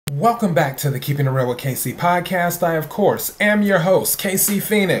Welcome back to the Keeping It Real with KC podcast. I, of course, am your host, KC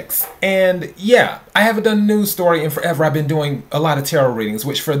Phoenix. And yeah, I haven't done a news story in forever. I've been doing a lot of tarot readings,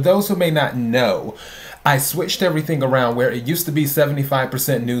 which for those who may not know, I switched everything around where it used to be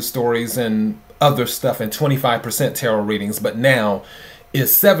 75% news stories and other stuff and 25% tarot readings, but now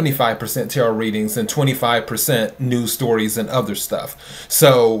it's 75% tarot readings and 25% news stories and other stuff.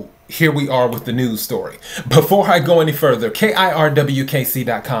 So here we are with the news story. Before I go any further,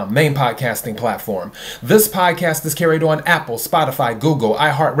 KIRWKC.com, main podcasting platform. This podcast is carried on Apple, Spotify, Google,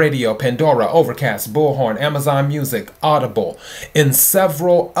 iHeartRadio, Pandora, Overcast, Bullhorn, Amazon Music, Audible, and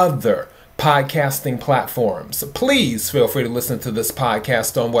several other podcasting platforms. Please feel free to listen to this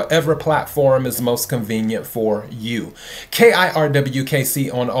podcast on whatever platform is most convenient for you.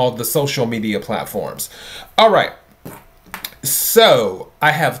 KIRWKC on all the social media platforms. All right. So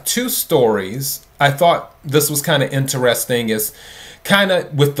I have two stories. I thought this was kind of interesting. It's kind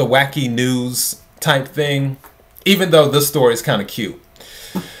of with the wacky news type thing, even though this story is kind of cute.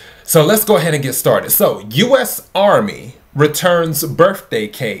 So let's go ahead and get started. So U.S. Army returns birthday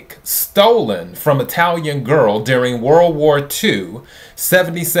cake stolen from Italian girl during World War II,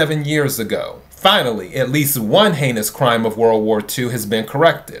 77 years ago. Finally, at least one heinous crime of World War II has been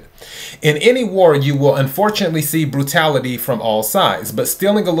corrected. In any war, you will unfortunately see brutality from all sides, but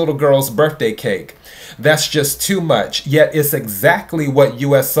stealing a little girl's birthday cake, that's just too much. Yet it's exactly what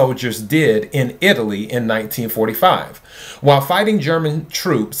U.S. soldiers did in Italy in 1945. While fighting German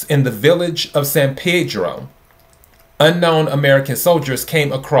troops in the village of San Pietro, unknown American soldiers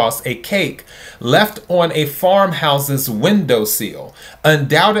came across a cake left on a farmhouse's windowsill.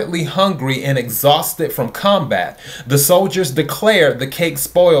 Undoubtedly hungry and exhausted from combat, the soldiers declared the cake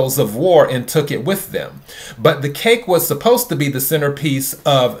spoils of war and took it with them. But the cake was supposed to be the centerpiece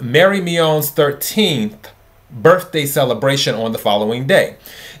of Mary Mion's 13th birthday celebration on the following day.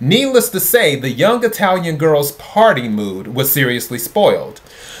 Needless to say, the young Italian girl's party mood was seriously spoiled.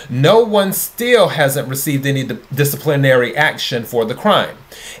 No one still hasn't received any disciplinary action for the crime.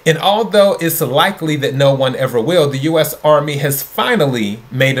 And although it's likely that no one ever will, the U.S. Army has finally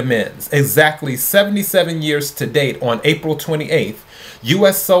made amends. Exactly 77 years to date, on April 28th,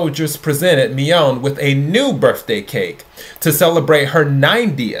 U.S. soldiers presented Mion with a new birthday cake to celebrate her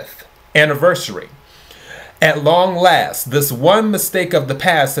 90th anniversary. At long last, this one mistake of the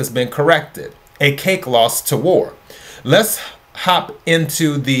past has been corrected. A cake lost to war. Let's hop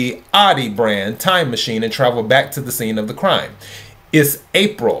into the Audi brand time machine and travel back to the scene of the crime. It's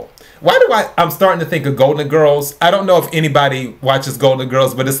April. I'm starting to think of Golden Girls. I don't know if anybody watches Golden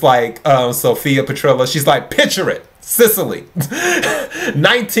Girls, but it's like Sophia Petrella. She's like, picture it, Sicily.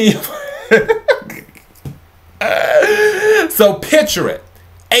 19. So picture it,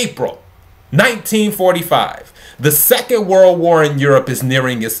 April 1945. The Second World War in Europe is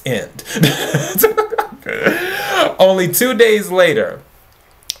nearing its end. Only 2 days later,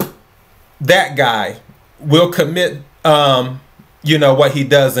 that guy will commit, what he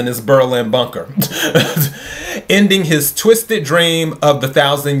does in his Berlin bunker, ending his twisted dream of the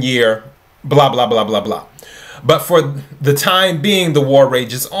 1,000-year blah, blah, blah, blah, blah. But for the time being, the war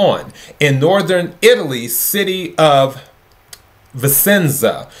rages on. In northern Italy, city of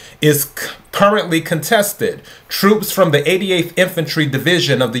Vicenza is currently contested. Troops from the 88th Infantry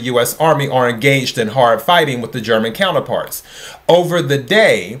Division of the U.S. Army are engaged in hard fighting with the German counterparts. Over the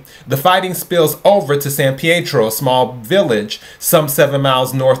day, the fighting spills over to San Pietro, a small village some 7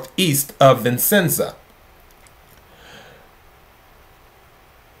 miles northeast of Vicenza.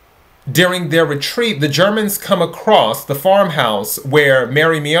 During their retreat, the Germans come across the farmhouse where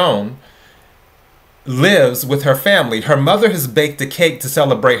Mary Mion lives with her family. Her mother has baked a cake to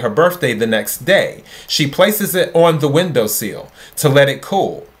celebrate her birthday the next day. She places it on the windowsill to let it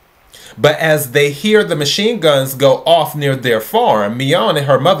cool. But as they hear the machine guns go off near their farm, Mion and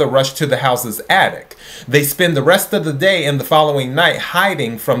her mother rush to the house's attic. They spend the rest of the day and the following night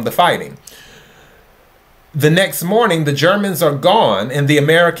hiding from the fighting. The next morning, the Germans are gone and the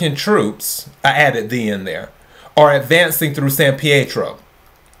American troops, I added the in there, are advancing through San Pietro.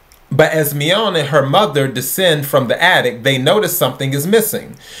 But as Mion and her mother descend from the attic, they notice something is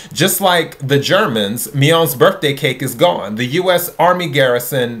missing. Just like the Germans, Mion's birthday cake is gone. The U.S. Army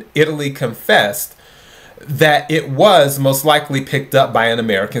garrison Italy confessed that it was most likely picked up by an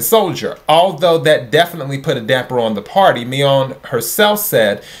American soldier. Although that definitely put a damper on the party, Mion herself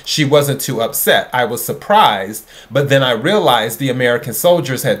said she wasn't too upset. I was surprised, but then I realized the American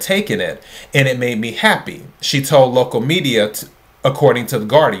soldiers had taken it, and it made me happy. She told local media according to The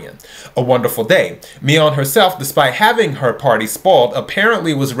Guardian. A wonderful day. Myon herself, despite having her party spoiled,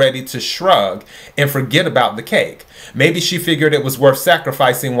 apparently was ready to shrug and forget about the cake. Maybe she figured it was worth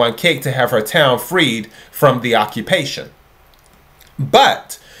sacrificing one cake to have her town freed from the occupation.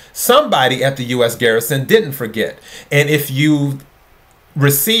 But somebody at the U.S. garrison didn't forget. And if you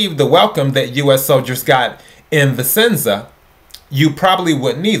received the welcome that U.S. soldiers got in Vicenza, you probably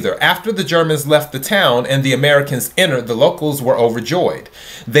wouldn't either. After the Germans left the town and the Americans entered, the locals were overjoyed.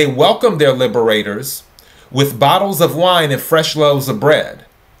 They welcomed their liberators with bottles of wine and fresh loaves of bread.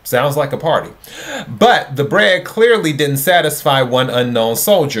 Sounds like a party. But the bread clearly didn't satisfy one unknown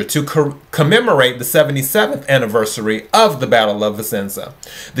soldier. To commemorate the 77th anniversary of the Battle of Vicenza,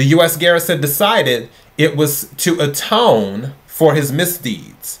 the U.S. garrison decided it was to atone for his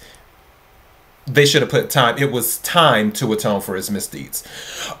misdeeds. They should have put time. It was time to atone for his misdeeds.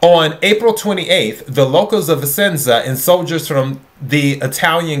 On April 28th, the locals of Vicenza and soldiers from the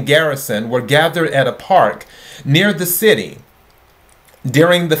Italian garrison were gathered at a park near the city.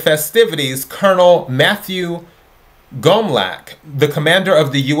 During the festivities, Colonel Matthew Gomlak, the commander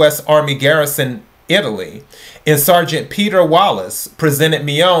of the U.S. Army garrison Italy, and Sergeant Peter Wallace presented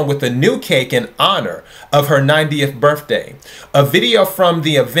Myon with a new cake in honor of her 90th birthday. A video from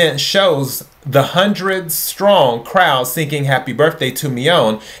the event shows the hundred-strong crowd singing happy birthday to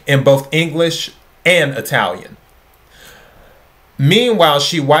Myon in both English and Italian. Meanwhile,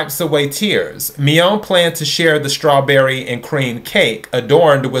 she wipes away tears. Myon planned to share the strawberry and cream cake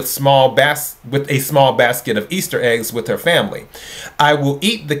adorned with a small basket of Easter eggs with her family. I will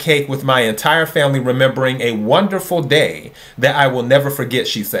eat the cake with my entire family, remembering a wonderful day that I will never forget,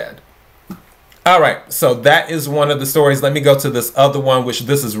 she said. All right, so that is one of the stories. Let me go to this other one, which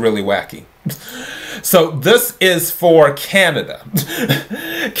this is really wacky. So this is for Canada.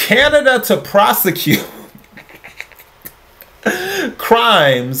 Canada to prosecute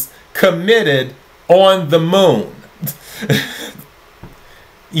crimes committed on the moon.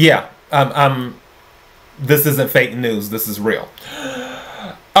 Yeah, this isn't fake news. This is real.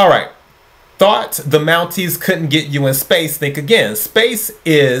 All right. Thought the Mounties couldn't get you in space? Think again. Space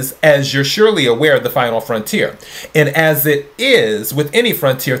is, as you're surely aware, the final frontier. And as it is with any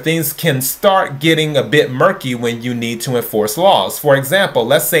frontier, things can start getting a bit murky when you need to enforce laws. For example,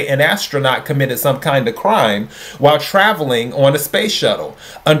 let's say an astronaut committed some kind of crime while traveling on a space shuttle.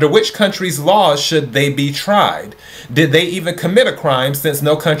 Under which country's laws should they be tried? Did they even commit a crime, since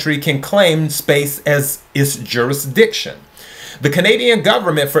no country can claim space as its jurisdiction? The Canadian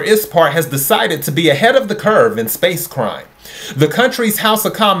government, for its part, has decided to be ahead of the curve in space crime. The country's House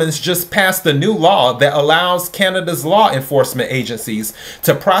of Commons just passed a new law that allows Canada's law enforcement agencies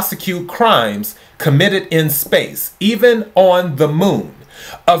to prosecute crimes committed in space, even on the moon.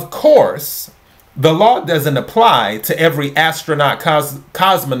 Of course, the law doesn't apply to every astronaut,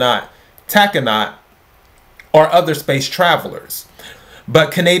 cosmonaut, tachonaut, or other space travelers.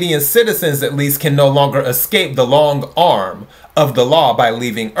 But Canadian citizens at least can no longer escape the long arm of the law by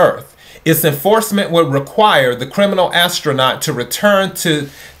leaving Earth. Its enforcement would require the criminal astronaut to return to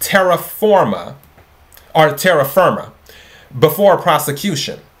terra firma before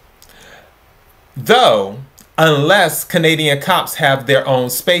prosecution. Though, unless Canadian cops have their own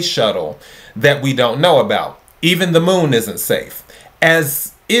space shuttle that we don't know about, even the moon isn't safe.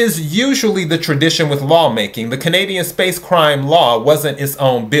 As is usually the tradition with lawmaking, the Canadian space crime law wasn't its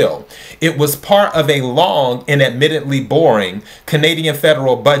own bill. It was part of a long and admittedly boring Canadian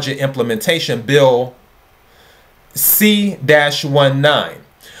federal budget implementation bill C-19.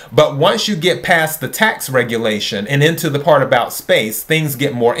 But once you get past the tax regulation and into the part about space, things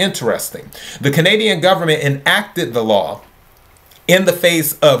get more interesting. The Canadian government enacted the law in the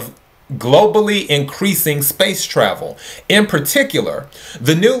face of globally increasing space travel. In particular,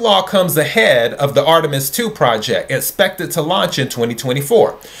 the new law comes ahead of the Artemis 2 project, expected to launch in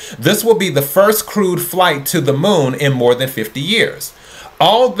 2024. This will be the first crewed flight to the moon in more than 50 years.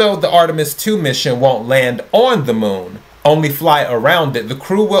 Although the Artemis 2 mission won't land on the moon, only fly around it, the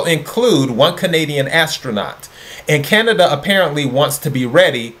crew will include one Canadian astronaut. And Canada apparently wants to be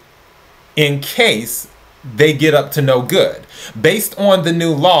ready in case they get up to no good. Based on the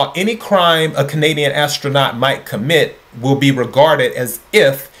new law, any crime a Canadian astronaut might commit will be regarded as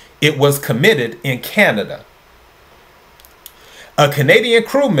if it was committed in Canada. A Canadian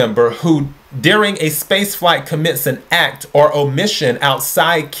crew member who during a spaceflight commits an act or omission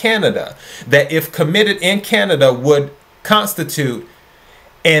outside Canada that, if committed in Canada, would constitute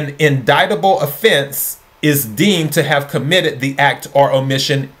an indictable offense is deemed to have committed the act or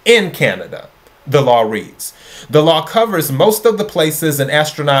omission in Canada. the law reads. The law covers most of the places an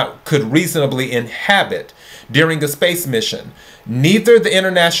astronaut could reasonably inhabit during a space mission. Neither the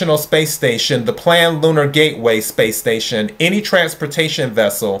International Space Station, the planned Lunar Gateway space station, any transportation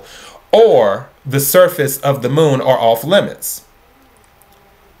vessel, or the surface of the moon are off limits.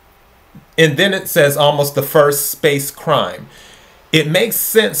 And then it says almost the first space crime. It makes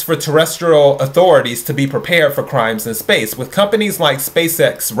sense for terrestrial authorities to be prepared for crimes in space, with companies like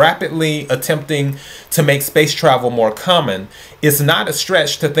SpaceX rapidly attempting to make space travel more common. It's not a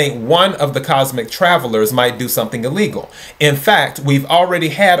stretch to think one of the cosmic travelers might do something illegal. In fact, we've already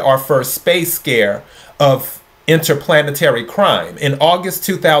had our first space scare of interplanetary crime. In August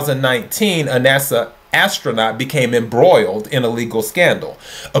 2019, a NASA astronaut became embroiled in a legal scandal.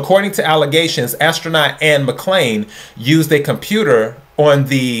 According to allegations, astronaut Anne McClain used a computer on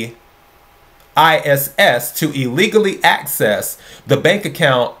the ISS to illegally access the bank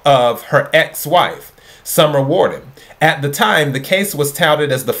account of her ex-wife, Summer Warden. At the time, the case was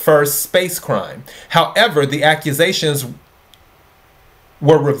touted as the first space crime. However, the accusations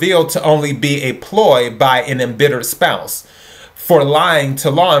were revealed to only be a ploy by an embittered spouse. For lying to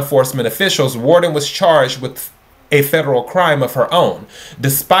law enforcement officials, Warden was charged with a federal crime of her own.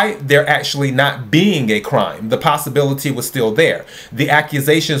 Despite there actually not being a crime, the possibility was still there. The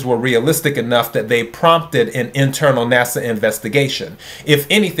accusations were realistic enough that they prompted an internal NASA investigation. If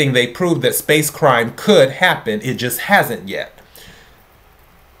anything, they proved that space crime could happen. It just hasn't yet.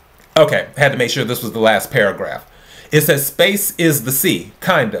 Okay, had to make sure this was the last paragraph. It says, space is the sea,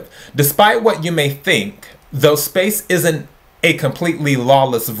 kind of. Despite what you may think, though space isn't a completely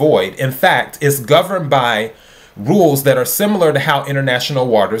lawless void. In fact, it's governed by rules that are similar to how international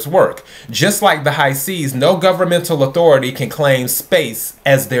waters work. Just like the high seas, no governmental authority can claim space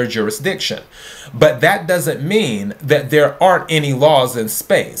as their jurisdiction. But that doesn't mean that there aren't any laws in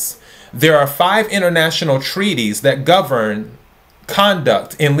space. There are 5 international treaties that govern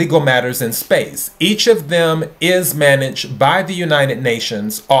conduct in legal matters in space. Each of them is managed by the United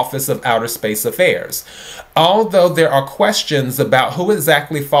Nations Office of Outer Space Affairs. Although there are questions about who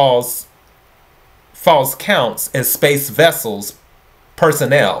exactly falls counts as space vessels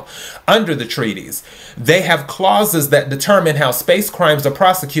personnel under the treaties, they have clauses that determine how space crimes are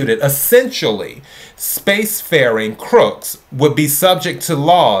prosecuted. Essentially, spacefaring crooks would be subject to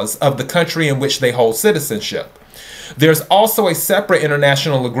laws of the country in which they hold citizenship. There's also a separate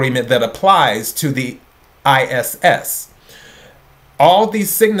international agreement that applies to the ISS. All these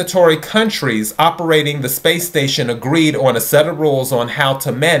signatory countries operating the space station agreed on a set of rules on how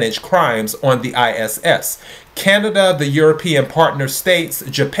to manage crimes on the ISS. Canada, the European partner states,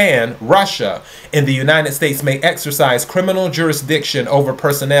 Japan, Russia, and the United States may exercise criminal jurisdiction over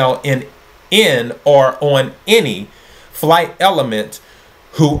personnel in or on any flight element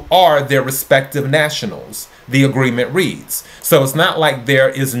who are their respective nationals, the agreement reads. So it's not like there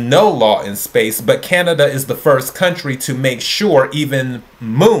is no law in space, but Canada is the first country to make sure even the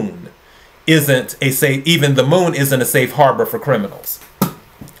moon isn't a safe harbor for criminals.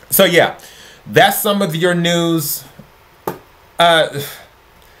 So yeah, that's some of your news. It's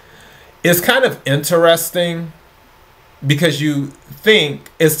kind of interesting because you think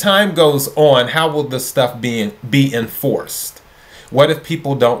as time goes on, how will this stuff be enforced? What if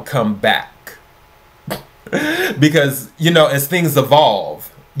people don't come back? Because, you know, as things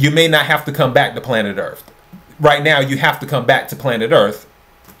evolve, you may not have to come back to planet Earth. Right now, you have to come back to planet Earth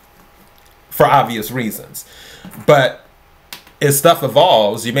for obvious reasons. But as stuff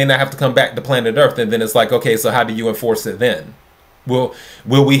evolves, you may not have to come back to planet Earth. And then it's like, okay, so how do you enforce it then? Will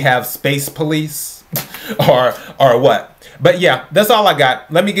we have space police or what? But yeah, that's all I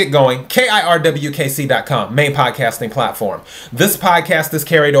got. Let me get going. KIRWKC.com, main podcasting platform. This podcast is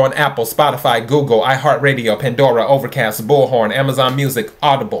carried on Apple, Spotify, Google, iHeartRadio, Pandora, Overcast, Bullhorn, Amazon Music,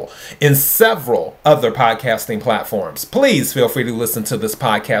 Audible, and several other podcasting platforms. Please feel free to listen to this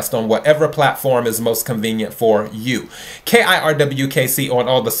podcast on whatever platform is most convenient for you. KIRWKC on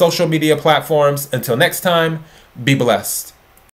all the social media platforms. Until next time, be blessed.